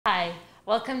Hi,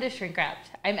 welcome to Shrink Wrapped.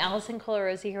 I'm Allison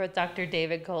Colarossi here with Dr.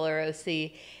 David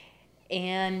Colarossi,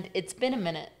 and it's been a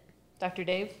minute, Dr.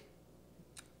 Dave,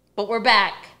 but we're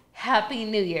back. Happy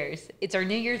New Year's. It's our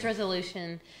New Year's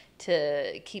resolution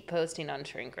to keep posting on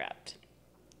Shrink Wrapped.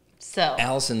 So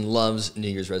Allison loves New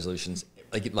Year's resolutions.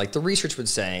 Like the research would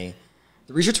say,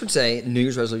 New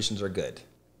Year's resolutions are good.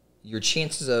 Your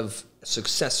chances of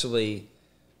successfully,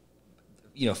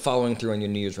 following through on your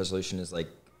New Year's resolution is like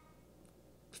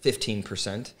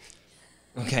 15%,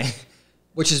 okay,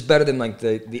 which is better than like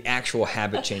the actual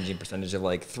habit changing percentage of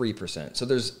like 3%. So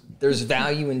there's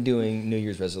value in doing New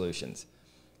Year's resolutions,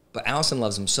 but Allison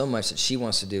loves them so much that she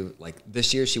wants to do, like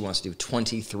this year she wants to do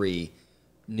 23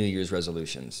 New Year's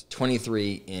resolutions,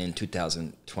 23 in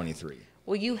 2023.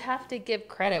 well, you have to give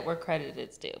credit where credit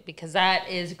is due, because that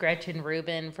is Gretchen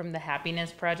Rubin from the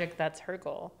Happiness Project. That's her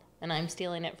goal, and I'm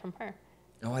stealing it from her.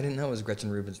 Oh, I didn't know it was Gretchen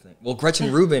Rubin's thing. Well,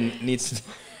 Gretchen Rubin needs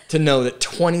to know that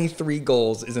 23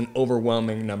 goals is an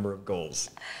overwhelming number of goals.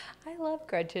 I love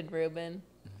Gretchen Rubin.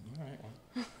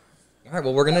 All right,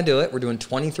 well, we're going to do it. We're doing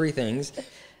 23 things.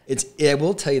 I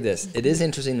will tell you this. It is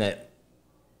interesting that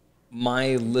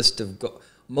my list of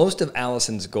most of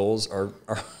Allison's goals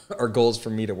are goals for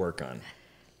me to work on.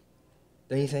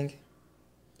 Don't you think?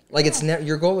 Like, it's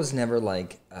your goal is never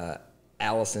like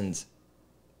Allison's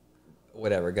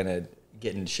whatever going to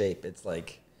get in shape. It's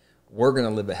like we're going to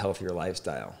live a healthier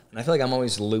lifestyle. And I feel like I'm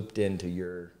always looped into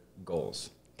your goals.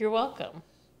 You're welcome.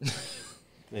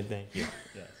 Thank you.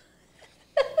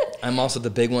 Yes. I'm also, the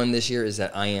big one this year is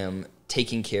that I am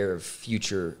taking care of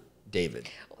future David.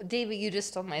 David, you just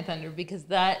stole my thunder, because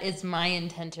that is my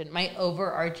intention, my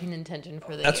overarching intention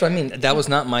for the That's year. what I mean. That was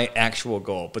not my actual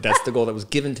goal, but that's the goal that was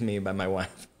given to me by my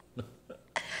wife.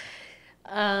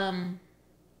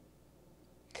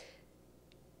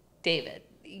 David,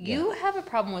 you have a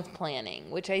problem with planning,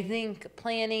 which I think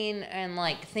planning and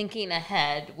like thinking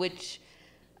ahead, which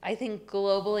I think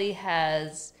globally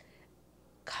has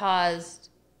caused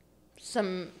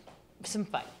some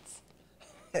fights,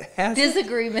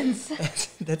 disagreements.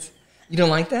 That's you don't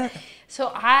like that?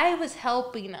 So I was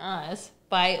helping us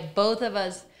by both of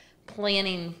us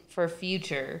planning for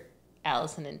future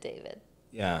Allison and David.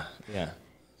 Yeah.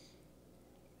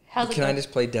 How's it Can I going?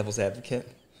 just play devil's advocate?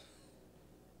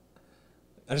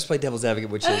 I just play devil's advocate,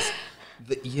 which is,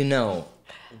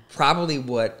 probably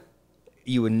what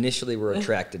you initially were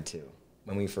attracted to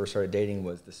when we first started dating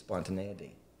was the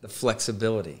spontaneity, the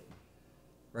flexibility,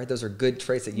 right? Those are good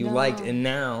traits that you liked, and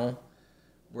now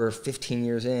we're 15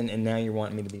 years in, and now you're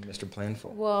wanting me to be Mr.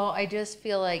 Planful. Well, I just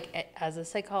feel like as a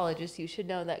psychologist, you should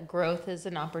know that growth is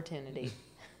an opportunity.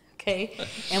 Okay?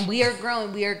 And we are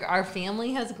growing. Our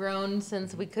family has grown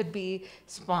since we could be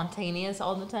spontaneous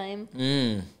all the time.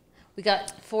 We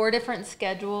got 4 different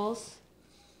schedules.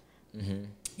 Mm-hmm.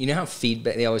 You know how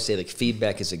they always say, like,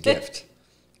 feedback is a gift.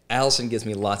 Allison gives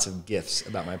me lots of gifts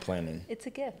about my planning. It's a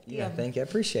gift. Yeah, thank you. I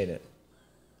appreciate it.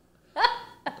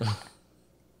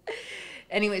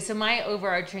 Anyway, so my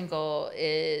overarching goal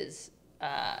is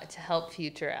to help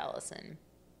future Allison.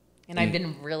 And I've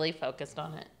been really focused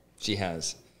on it. She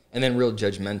has. And then real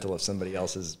judgmental if somebody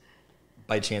else is,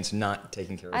 by chance, not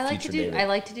taking care of future David. I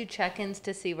like to do check-ins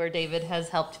to see where David has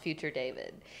helped future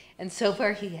David. And so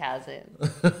far, he hasn't.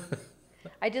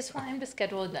 I just want him to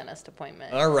schedule a dentist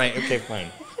appointment. All right. Okay, fine.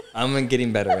 I'm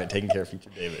getting better at taking care of future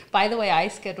David. By the way, I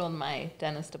scheduled my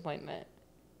dentist appointment.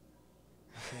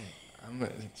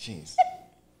 Okay. Jeez.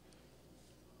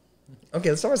 Okay,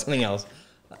 let's talk about something else.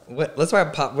 Let's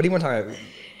talk about what do you want to talk about?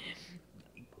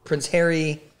 Prince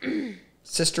Harry,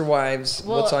 sister wives.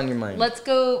 Well, what's on your mind? Let's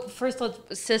go first.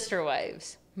 Sister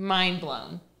wives. Mind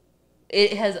blown.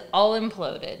 It has all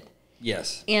imploded.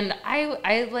 Yes. And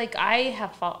I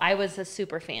was a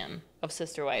super fan of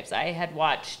Sister Wives. I had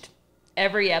watched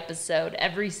every episode,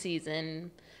 every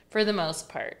season for the most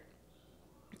part.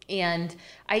 And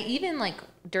I even, like,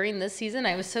 during this season,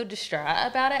 I was so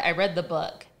distraught about it. I read the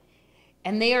book.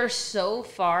 And they are so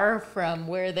far from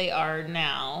where they are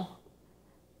now.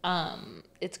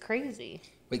 It's crazy.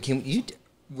 Wait,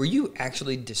 were you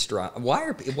actually distraught?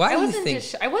 Why do you think?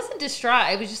 I wasn't distraught.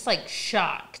 I was just, like,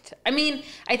 shocked. I mean,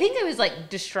 I think I was, like,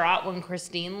 distraught when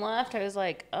Christine left. I was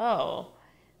like, oh.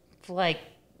 Like,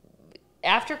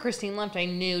 after Christine left, I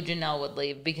knew Janelle would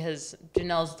leave because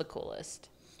Janelle's the coolest.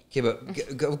 Okay,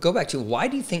 but go back to, why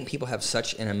do you think people have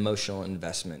such an emotional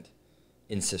investment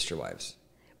in Sister Wives?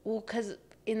 Well, because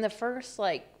in the first,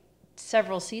 like,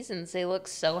 several seasons, they look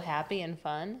so happy and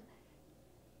fun.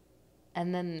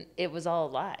 And then it was all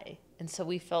a lie. And so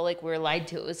we felt like we were lied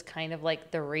to. It was kind of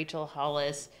like the Rachel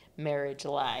Hollis marriage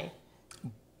lie.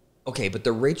 Okay, but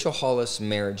the Rachel Hollis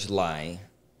marriage lie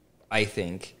I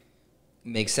think,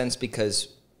 makes sense because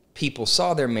people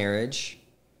saw their marriage,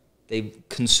 they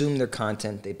consumed their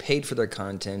content, they paid for their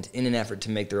content in an effort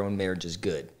to make their own marriages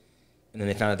good. And then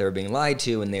they found out they were being lied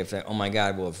to, and they thought, oh my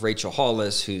God, well, if Rachel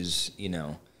Hollis, who's, you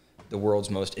know, the world's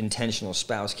most intentional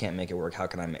spouse, can't make it work, how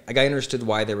can I make it? Like, I understood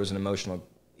why there was an emotional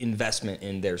investment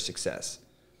in their success.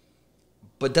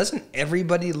 But doesn't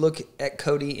everybody look at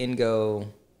Cody and go,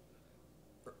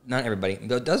 not everybody,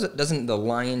 doesn't the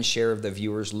lion's share of the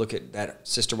viewers look at that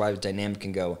sister wives dynamic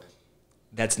and go,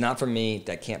 that's not for me,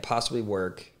 that can't possibly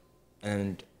work?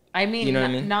 And I mean, you know what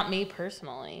I mean? Not me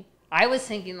personally. I was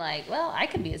thinking like, well, I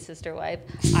could be a sister wife.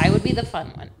 I would be the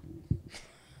fun one.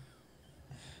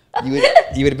 You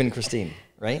would have been Christine,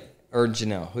 right? Or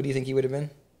Janelle. Who do you think you would have been?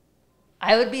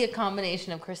 I would be a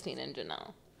combination of Christine and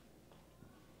Janelle.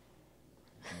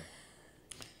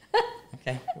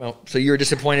 Okay. Well, so you were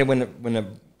disappointed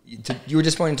you were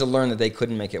disappointed to learn that they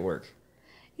couldn't make it work.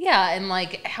 Yeah, and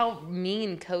like how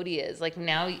mean Cody is. Like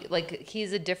now, like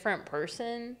he's a different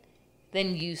person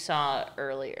than you saw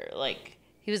earlier. Like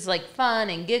he was like fun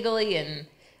and giggly and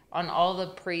on all the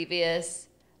previous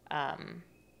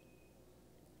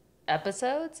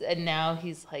episodes, and now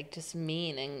he's like just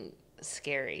mean and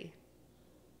scary.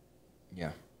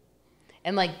 Yeah.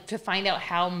 And like to find out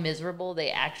how miserable they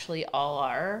actually all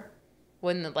are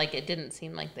when like it didn't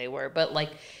seem like they were, but like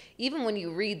even when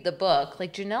you read the book,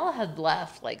 like Janelle had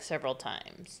left like several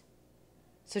times.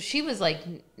 So she was like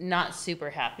not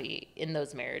super happy in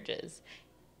those marriages.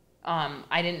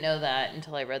 I didn't know that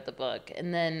until I read the book.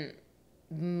 And then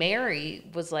Mary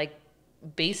was like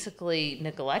basically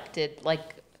neglected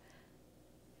like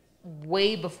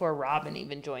way before Robin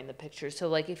even joined the picture. So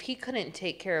like if he couldn't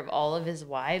take care of all of his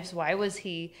wives, why was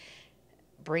he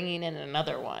bringing in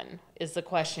another one is the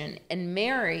question. And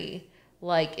Mary,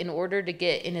 like in order to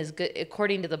get in his good,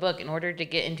 according to the book, in order to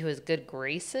get into his good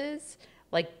graces,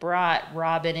 like brought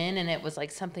Robin in, and it was like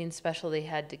something special they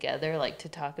had together, like to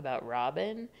talk about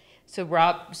Robin. So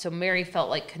Mary felt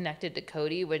like connected to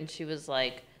Cody when she was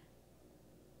like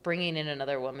bringing in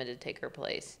another woman to take her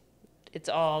place. It's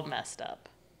all messed up,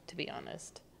 to be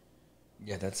honest.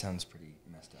 Yeah, that sounds pretty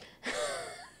messed up.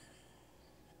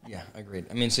 Yeah, agreed.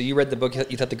 I mean, so you read the book.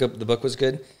 You thought the book was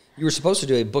good. You were supposed to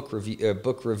do a book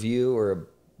review or a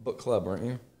book club, weren't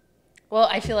you? Well,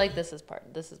 I feel like this is the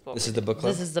book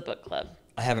club. This is the book club.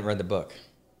 I haven't read the book,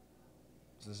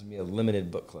 so this would be a limited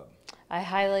book club. I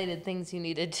highlighted things you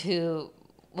needed to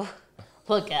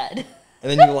look at. And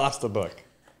then you lost the book.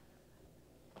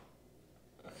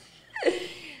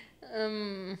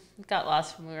 Got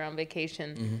lost when we were on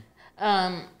vacation.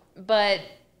 Mm-hmm. But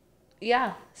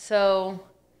yeah, so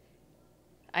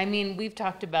I mean, we've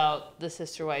talked about the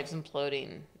sister wives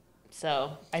imploding.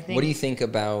 So I think. What do you think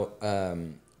about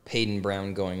Peyton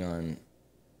Brown going on?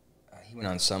 He went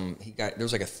on there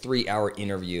was like a 3-hour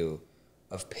interview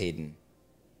of Peyton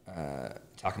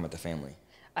talking about the family.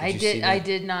 I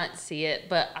did not see it,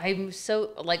 but I'm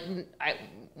so like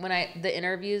the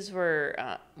interviews were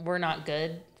not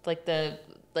good.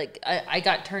 I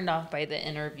got turned off by the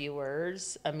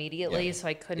interviewers immediately, so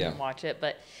I couldn't watch it.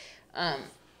 But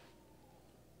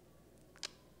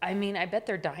I mean, I bet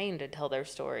they're dying to tell their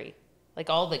story, like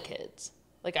all the kids.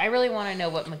 Like I really want to know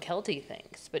what McKelty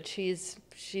thinks, but she's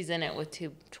in it with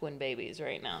 2 twin babies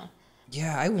right now.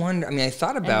 Yeah, I wonder. I mean, I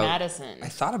thought about Madison. I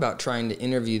thought about trying to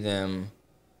interview them.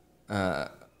 I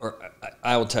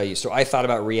will tell you. So I thought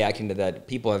about reacting to that.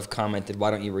 People have commented, why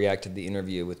don't you react to the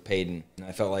interview with Peyton? And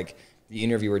I felt like the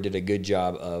interviewer did a good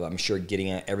job of, I'm sure,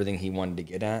 getting at everything he wanted to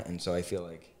get at. And so I feel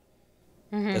like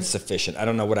that's sufficient. I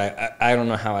don't know I don't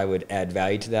know how I would add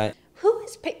value to that. Who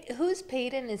is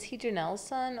Peyton? Is he Janelle's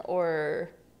son or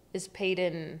is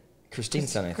Peyton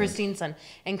Christine's son, I think. Christine's son.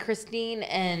 And Christine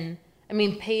and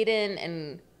Peyton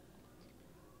and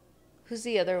who's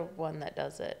the other one that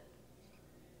does it?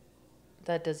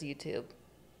 That does YouTube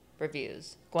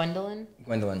reviews. Gwendolyn?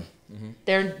 Gwendolyn.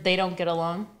 Mm-hmm. They don't get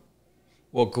along?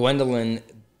 Well, Gwendolyn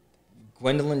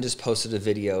just posted a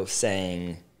video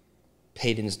saying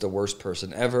Peyton's the worst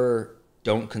person ever.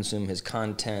 Don't consume his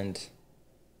content.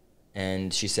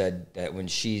 And she said that when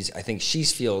I think she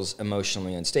feels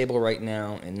emotionally unstable right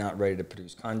now and not ready to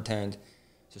produce content.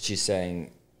 So she's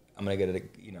saying, I'm going to get it,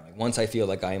 once I feel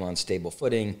like I am on stable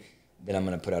footing, then I'm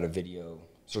going to put out a video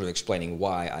sort of explaining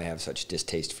why I have such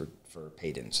distaste for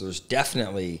Peyton. So there's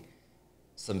definitely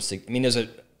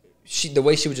the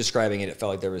way she was describing it, it felt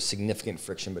like there was significant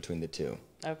friction between the two.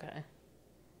 Okay.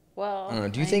 Well, I don't know.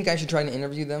 Do you think I should try to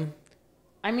interview them?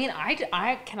 I mean,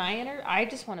 I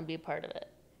just want to be a part of it.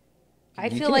 I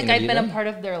feel like I've been a part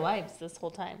of their lives this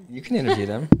whole time. You can interview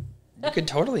them. You could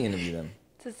totally interview them.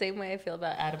 It's the same way I feel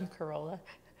about Adam Carolla.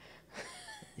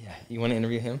 Yeah, you want to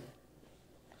interview him?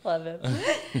 Love him.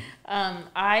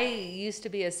 I used to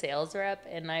be a sales rep,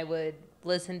 and I would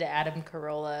listen to Adam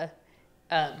Carolla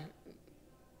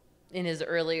in his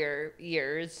earlier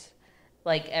years,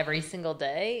 like every single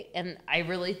day. And I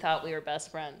really thought we were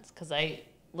best friends because I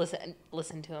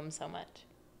listened to him so much.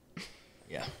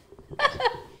 Yeah.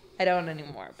 I don't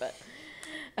anymore, but...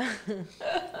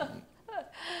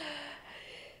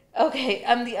 Okay,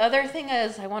 the other thing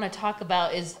is I want to talk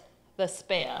about is the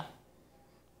spare.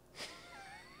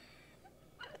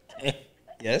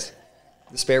 Yes?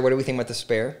 The spare, what do we think about the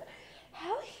spare?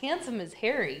 How handsome is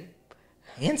Harry?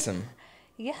 Handsome?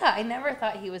 Yeah, I never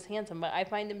thought he was handsome, but I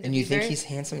find him to be And you think very... he's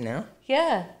handsome now?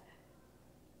 Yeah.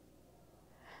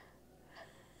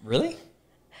 Really?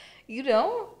 You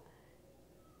don't?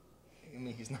 I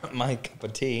mean, he's not my cup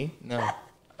of tea. No.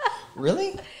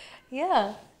 Really?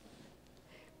 Yeah.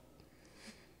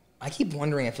 I keep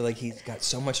wondering, I feel like he's got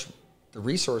so much,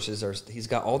 he's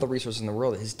got all the resources in the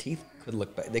world. His teeth could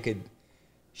look better. They could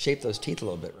shape those teeth a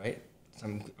little bit, right?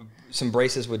 Some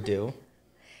braces would do.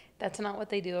 That's not what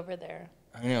they do over there.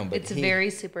 I know, but it's very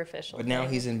superficial. But now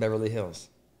he's in Beverly Hills.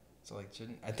 So like,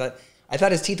 I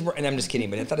thought his teeth were, and I'm just kidding,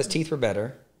 but I thought his teeth were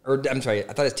better. Or I'm sorry,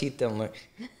 I thought his teeth don't look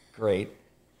great.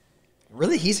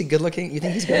 Really? You think he's a good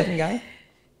looking guy?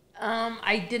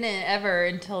 I didn't ever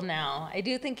until now. I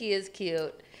do think he is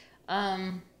cute.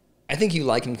 I think you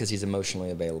like him because he's emotionally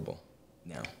available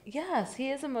now. Yes, he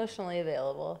is emotionally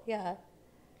available. Yeah.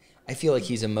 I feel like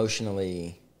he's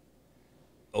emotionally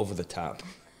over the top.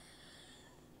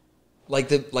 Like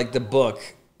the book.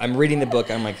 I'm reading the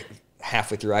book. I'm like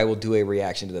halfway through. I will do a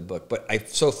reaction to the book, but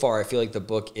so far I feel like the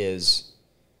book is.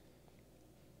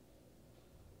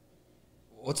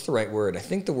 What's the right word? I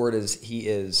think the word is he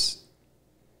is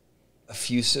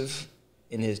effusive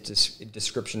in his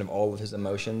description of all of his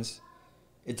emotions.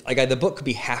 It's like the book could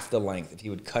be half the length if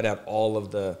he would cut out all of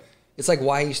the. It's like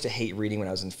why I used to hate reading when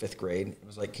I was in 5th grade. It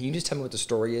was like, can you just tell me what the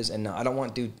story is? And no, I don't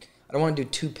want to do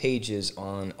 2 pages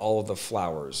on all of the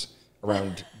flowers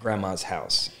around Grandma's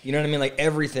house. You know what I mean? Like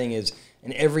everything is,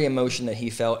 and every emotion that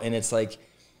he felt, and it's like,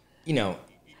 you know,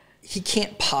 he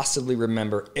can't possibly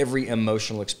remember every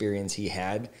emotional experience he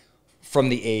had from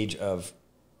the age of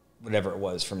whatever it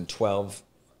was, from 12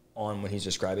 on when he's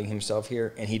describing himself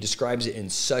here, and he describes it in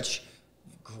such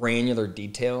granular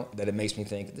detail that it makes me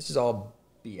think this is all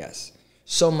BS.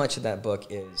 So much of that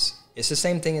book it's the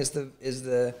same thing as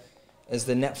the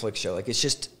Netflix show. Like it's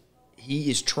just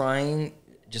he is trying,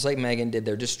 just like Megan did.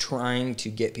 They're just trying to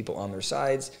get people on their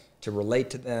sides, to relate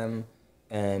to them,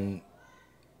 and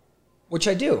which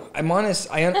I do. I'm on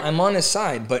his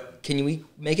side, but can we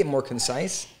make it more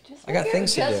concise? I got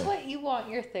things to do. Just what you want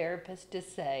your therapist to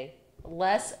say.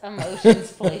 Less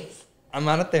emotions, please. I'm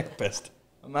not a therapist.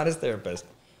 I'm not his therapist.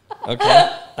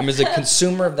 Okay? I'm as a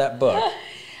consumer of that book.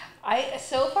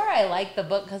 So far I like the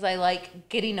book because I like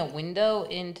getting a window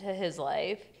into his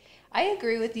life. I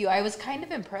agree with you. I was kind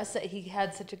of impressed that he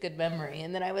had such a good memory,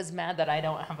 and then I was mad that I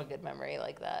don't have a good memory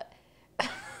like that.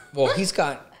 Well, he's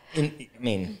got,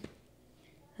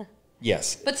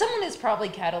 yes. But someone is probably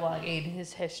cataloging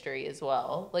his history as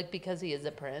well, like because he is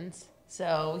a prince.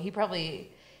 So he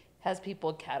probably has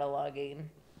people cataloging.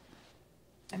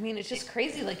 I mean, it's just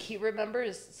crazy. Like, he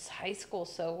remembers high school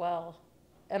so well.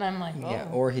 And I'm like, oh. Yeah,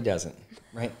 or he doesn't,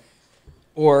 right?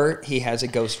 Or he has a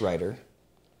ghostwriter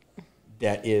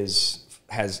that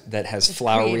has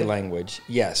flowery creative language.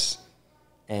 Yes.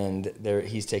 And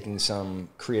he's taking some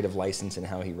creative license in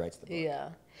how he writes the book. Yeah.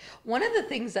 One of the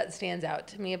things that stands out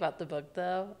to me about the book,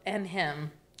 though, and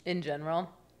him in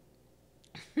general,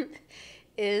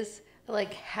 is,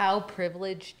 like, how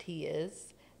privileged he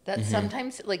is. That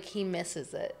sometimes, like, he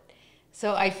misses it.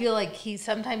 So I feel like he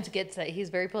sometimes gets it.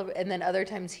 He's very privileged, and then other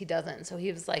times he doesn't. So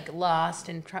he was, like, lost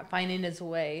and finding his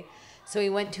way. So he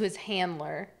went to his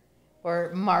handler,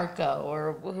 or Marco,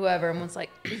 or whoever, and was like,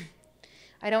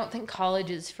 I don't think college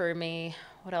is for me.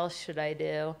 What else should I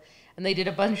do? And they did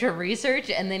a bunch of research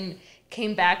and then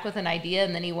came back with an idea,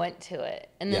 and then he went to it.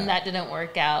 And then that didn't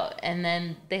work out. And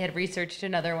then they had researched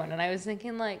another one. And I was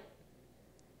thinking, like,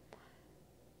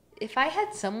 if I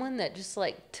had someone that just,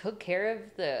 like, took care of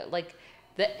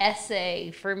the essay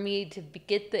for me to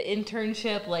get the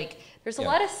internship, like, there's a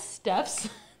lot of steps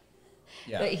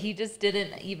that he just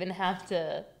didn't even have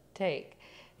to take.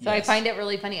 So I find it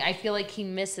really funny. I feel like he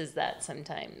misses that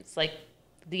sometimes, like,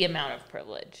 the amount of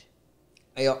privilege.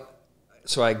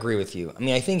 So I agree with you. I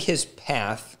mean, I think his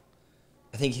path,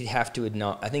 I think he'd have to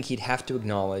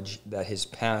acknowledge that his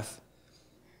path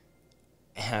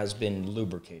has been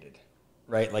lubricated,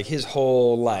 right? Like his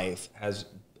whole life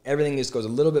everything just goes a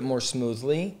little bit more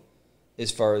smoothly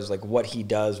as far as like what he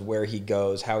does, where he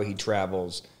goes, how he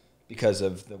travels because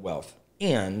of the wealth.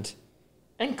 And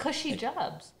cushy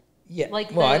jobs. Yeah.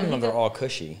 Like I don't know they're all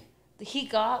cushy. He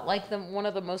got like one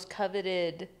of the most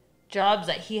coveted jobs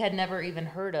that he had never even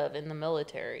heard of in the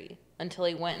military until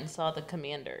he went and saw the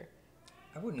commander.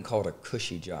 I wouldn't call it a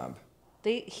cushy job.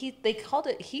 He called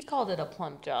it a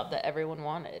plump job that everyone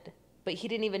wanted, but he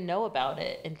didn't even know about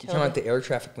it until. You're talking about the air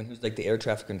traffic when he was like the air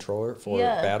traffic controller for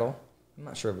battle. I'm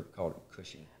not sure if it called it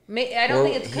cushy. I don't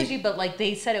think it's cushy, but like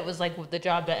they said it was like the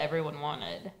job that everyone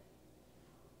wanted.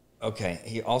 Okay,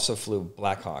 he also flew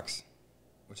Blackhawks,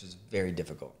 which is very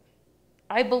difficult.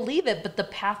 I believe it, but the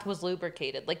path was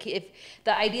lubricated. Like if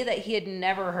the idea that he had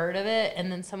never heard of it,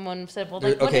 and then someone said, "Well,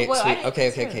 like,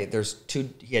 okay." There's two.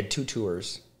 He had 2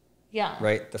 tours. Yeah.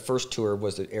 Right. The first tour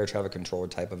was the air traffic controller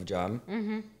type of job,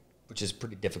 which is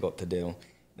pretty difficult to do.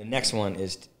 The next one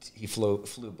is he flew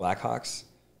Blackhawks,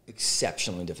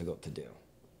 exceptionally difficult to do.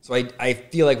 So I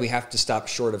feel like we have to stop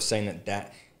short of saying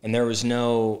that and there was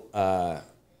no.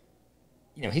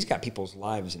 He's got people's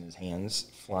lives in his hands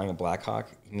flying a Black Hawk.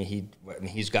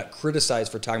 He's got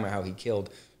criticized for talking about how he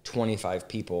killed 25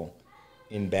 people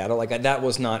in battle. Like that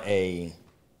was not a.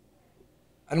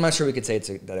 I'm not sure we could say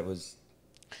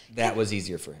that was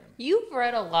easier for him. You've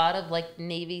read a lot of like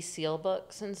Navy SEAL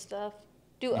books and stuff.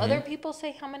 Do other people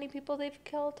say how many people they've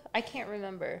killed? I can't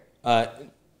remember. No,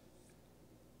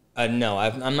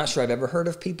 I'm not sure I've ever heard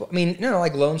of people. I mean, no,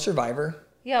 like Lone Survivor.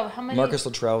 Yeah, how many? Marcus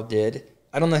Luttrell did.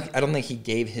 I don't think he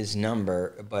gave his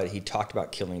number, but he talked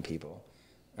about killing people.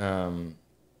 I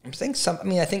think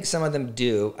some of them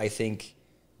do.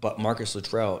 But Marcus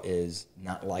Luttrell is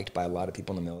not liked by a lot of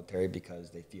people in the military because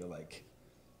they feel like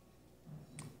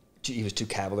he was too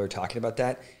cavalier talking about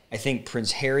that. I think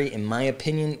Prince Harry, in my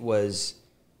opinion, was.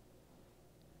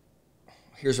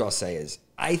 Here's what I'll say is,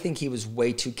 I think he was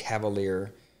way too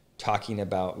cavalier talking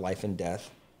about life and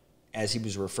death as he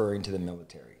was referring to the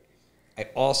military. I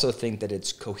also think that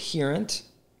it's coherent,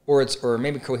 or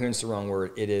maybe coherence is the wrong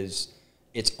word. It's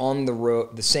on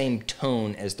the same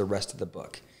tone as the rest of the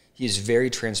book. He is very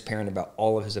transparent about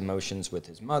all of his emotions with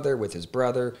his mother, with his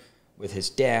brother, with his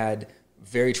dad.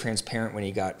 Very transparent when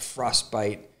he got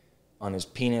frostbite on his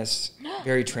penis.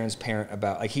 Very transparent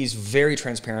about he's very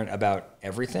transparent about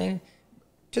everything,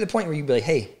 to the point where you'd be like,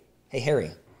 hey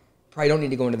Harry, probably don't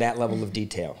need to go into that level of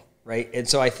detail, right? And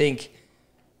so I think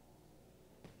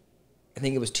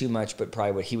it was too much, but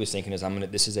probably what he was thinking is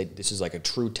this is like a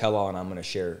true tell-all, and I'm gonna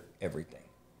share everything.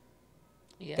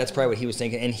 Yeah. That's probably what he was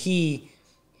thinking. And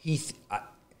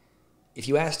if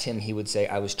you asked him, he would say,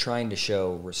 I was trying to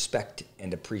show respect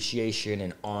and appreciation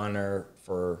and honor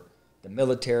for the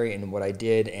military and what I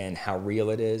did and how real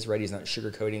it is, right? He's not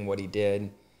sugarcoating what he did.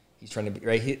 He's trying to be,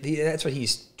 right? That's what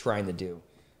he's trying to do.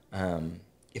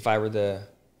 If I were the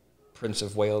Prince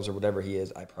of Wales or whatever he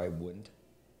is, I probably wouldn't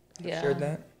have shared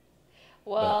that.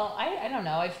 Well, I don't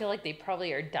know. I feel like they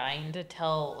probably are dying to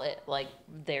tell it, like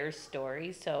their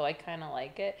story, so I kind of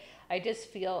like it. I just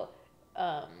feel,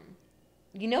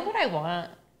 you know what I want?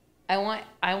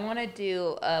 I want to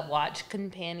do a watch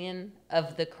companion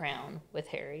of The Crown with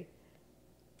Harry.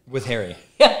 With Harry.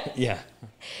 Yeah.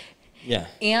 Yeah.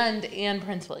 And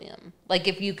Prince William. Like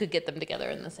if you could get them together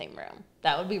in the same room,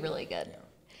 that would be really good.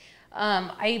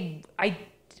 Yeah.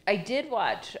 I did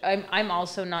watch. I'm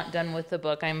also not done with the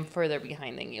book. I'm further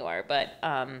behind than you are, but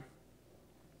I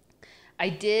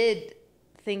did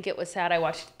think it was sad. I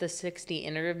watched the 60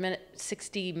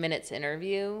 minutes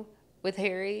interview with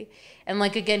Harry, and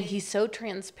like again, he's so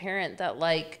transparent that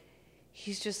like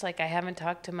he's just like, I haven't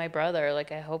talked to my brother.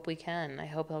 Like I hope we can. I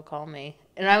hope he'll call me.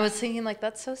 And I was thinking like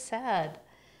that's so sad.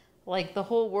 Like the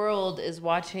whole world is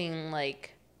watching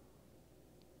like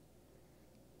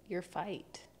your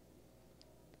fight.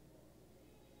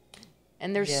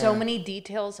 And there's so many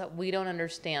details that we don't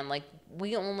understand. Like,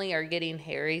 we only are getting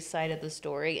Harry's side of the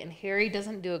story, and Harry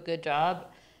doesn't do a good job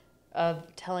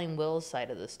of telling Will's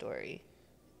side of the story.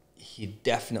 He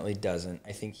definitely doesn't.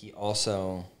 I think he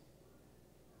also...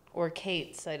 Or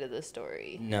Kate's side of the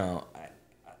story. No.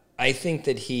 I think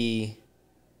that he...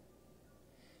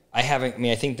 I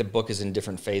think the book is in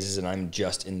different phases, and I'm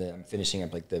finishing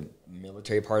up, like, the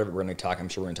talk. I'm sure we're going to talk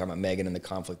about Meghan and the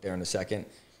conflict there in a second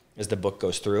as the book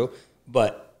goes through.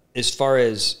 But as far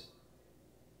as,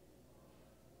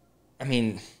 I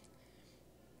mean,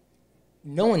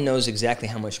 no one knows exactly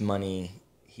how much money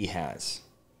he has.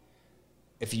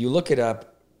 If you look it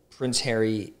up, Prince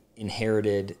Harry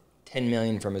inherited $10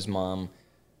 million from his mom.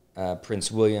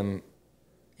 Prince William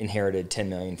inherited $10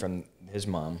 million from his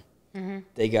mom. Mm-hmm.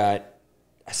 They got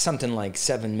something like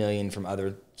 $7 million from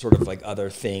other sort of like other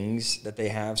things that they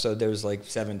have. So there's like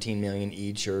 17 million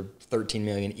each or 13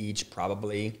 million each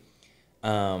probably.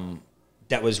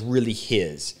 That was really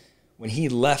his. When he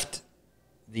left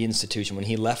the institution, when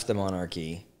he left the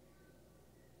monarchy,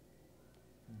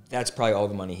 that's probably all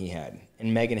the money he had.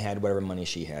 And Meghan had whatever money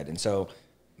she had. And so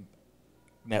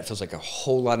that feels like a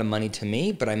whole lot of money to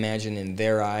me, but I imagine in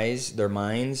their eyes, their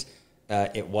minds,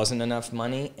 it wasn't enough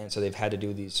money, and so they've had to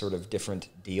do these sort of different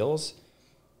deals.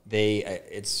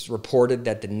 It's reported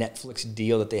that the Netflix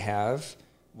deal that they have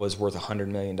was worth $100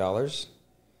 million.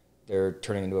 They're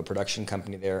turning into a production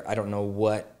company there. I don't know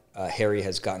what Harry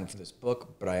has gotten for this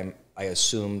book, but I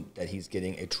assume that he's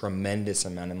getting a tremendous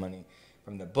amount of money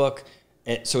from the book.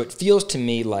 And so it feels to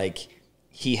me like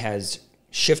he has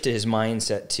shifted his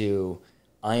mindset to,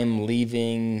 I am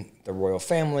leaving the royal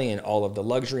family and all of the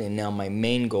luxury, and now my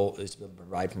main goal is to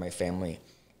provide for my family.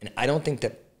 And I don't think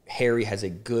that Harry has a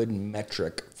good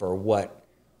metric for what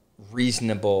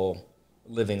reasonable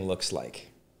living looks like,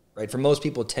 right? For most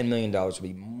people, $10 million would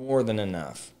be more than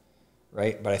enough,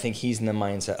 right? But I think he's in the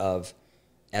mindset of,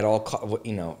 at all,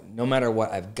 no matter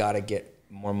what, I've got to get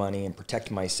more money and protect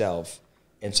myself.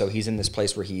 And so he's in this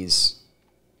place where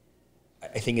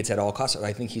I think it's at all costs.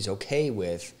 I think he's okay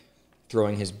with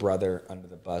throwing his brother under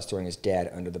the bus, throwing his dad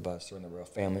under the bus, throwing the royal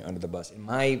family under the bus. And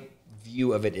my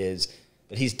view of it is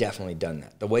that he's definitely done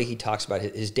that. The way he talks about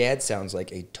it, his dad sounds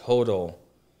like a total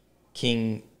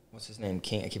King, what's his name?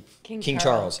 King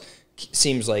Charles.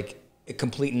 Seems like a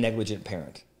complete negligent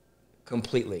parent.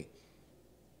 Completely.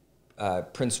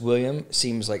 Prince William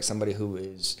seems like somebody who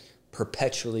is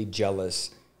perpetually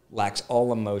jealous, lacks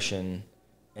all emotion,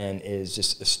 and is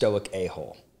just a stoic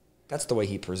a-hole. That's the way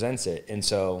he presents it. And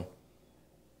so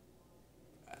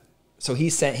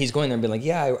he's going there and being like,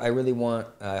 yeah, I really want,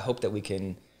 I hope that we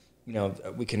can,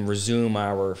 we can resume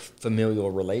our familial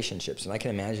relationships. And I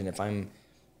can imagine if I'm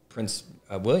Prince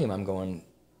William, I'm going,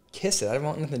 kiss it. I don't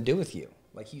want nothing to do with you.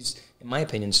 Like he's, in my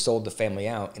opinion, sold the family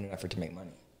out in an effort to make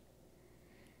money.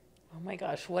 Oh my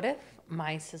gosh, what if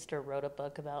my sister wrote a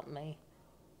book about me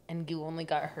and you only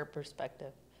got her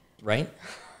perspective? Right?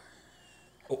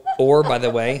 Or, by the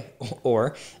way,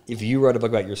 or if you wrote a book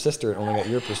about your sister and only got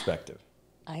your perspective.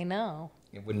 I know.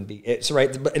 It wouldn't be, it's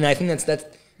right. And I think that's,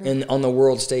 and on the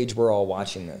world stage, we're all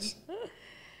watching this.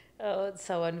 Oh, it's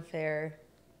so unfair.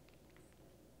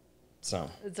 So.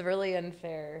 It's really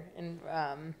unfair.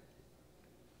 And,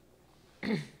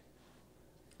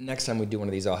 next time we do one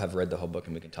of these, I'll have read the whole book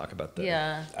and we can talk about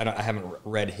Yeah. I haven't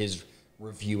read his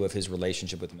review of his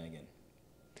relationship with Meghan.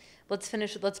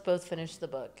 Let's both finish the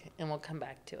book and we'll come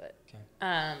back to it.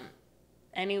 Okay.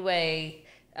 Anyway,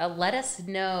 let us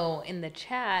know in the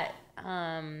chat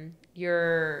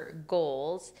your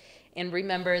goals. And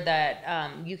remember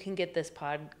that you can get this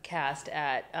podcast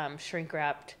at Shrink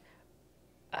Wrapped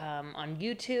on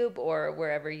YouTube or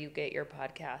wherever you get your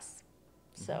podcasts.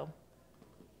 So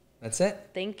that's it.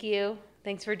 thank you.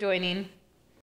 Thanks for joining.